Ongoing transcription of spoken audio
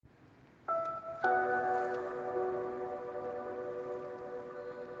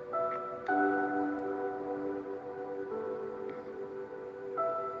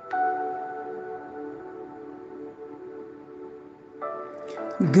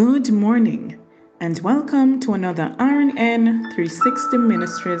Good morning, and welcome to another RNN 360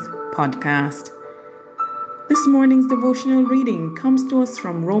 Ministries podcast. This morning's devotional reading comes to us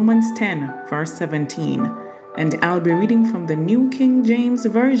from Romans 10, verse 17, and I'll be reading from the New King James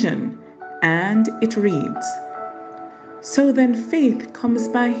Version, and it reads, "So then faith comes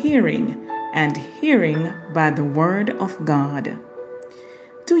by hearing, and hearing by the word of God."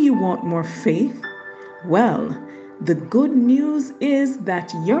 Do you want more faith? Well, the good news is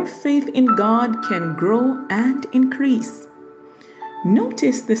that your faith in God can grow and increase.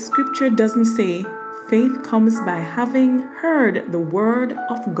 Notice the scripture doesn't say faith comes by having heard the word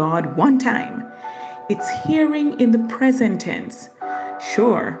of God one time. It's hearing in the present tense.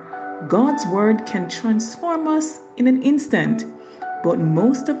 Sure, God's word can transform us in an instant, but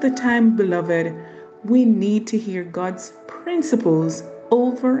most of the time, beloved, we need to hear God's principles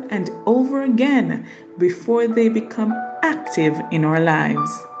over and over again before they become active in our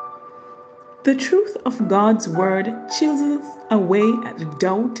lives. The truth of God's word chisels away at the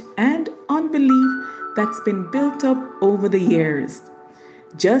doubt and unbelief that's been built up over the years.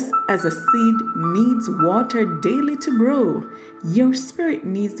 Just as a seed needs water daily to grow, your spirit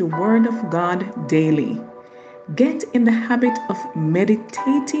needs the word of God daily. Get in the habit of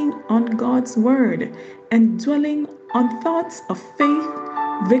meditating on God's word and dwelling on thoughts of faith,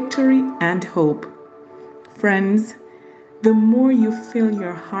 victory, and hope. Friends, the more you fill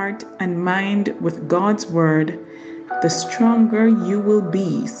your heart and mind with God's word, the stronger you will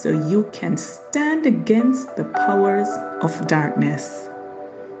be so you can stand against the powers of darkness.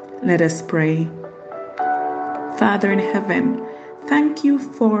 Let us pray. Father in heaven, thank you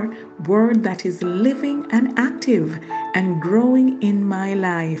for word that is living and active and growing in my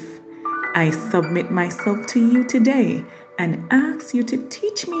life. I submit myself to you today and ask you to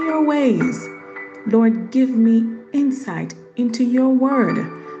teach me your ways. Lord, give me insight into your word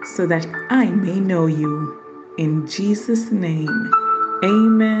so that I may know you. In Jesus' name,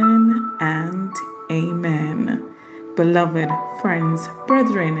 amen and amen. Beloved friends,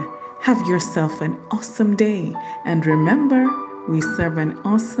 brethren, have yourself an awesome day. And remember, we serve an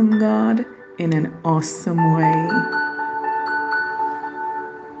awesome God in an awesome way.